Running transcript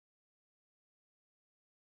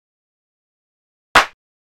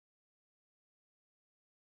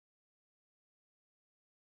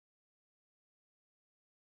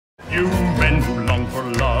You men who long for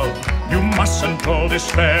love, you mustn't all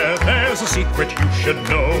despair. There's a secret you should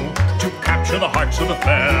know to capture the hearts of the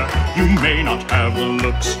fair. You may not have the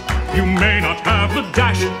looks, you may not have the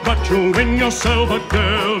dash, but you'll win yourself a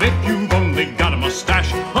girl if you've only got a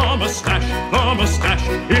mustache, a mustache, a mustache,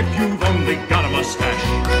 if you've only got a mustache.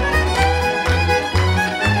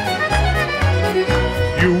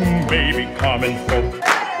 You may be common folk.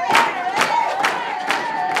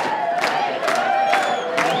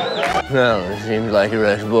 Well, it seems like your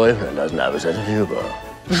ex-boyfriend doesn't have a sense of humor.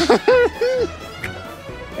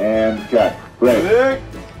 And cut. Great.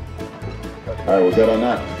 All right, we're good on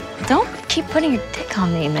that. Don't keep putting your dick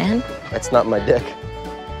on me, man. That's not my dick.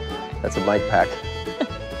 That's a mic pack.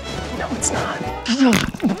 No, it's not.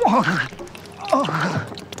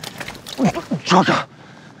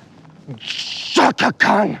 Chaka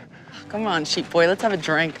Khan. Come on, sheep boy, let's have a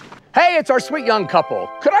drink. Hey, it's our sweet young couple.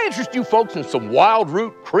 Could I interest you folks in some wild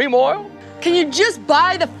root cream oil? Can you just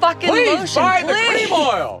buy the fucking lotion, Please buy the cream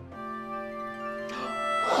oil.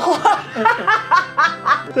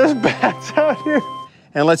 There's bats out here.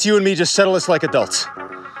 And let's you and me just settle this like adults.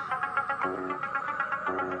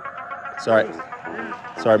 Sorry,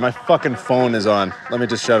 my fucking phone is on. Let me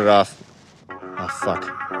just shut it off. Oh, fuck.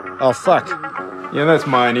 Oh, fuck. Yeah, that's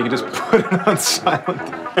mine. You can just put it on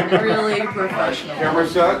silent. Really professional. Camera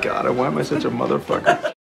shot? God, why am I such a motherfucker?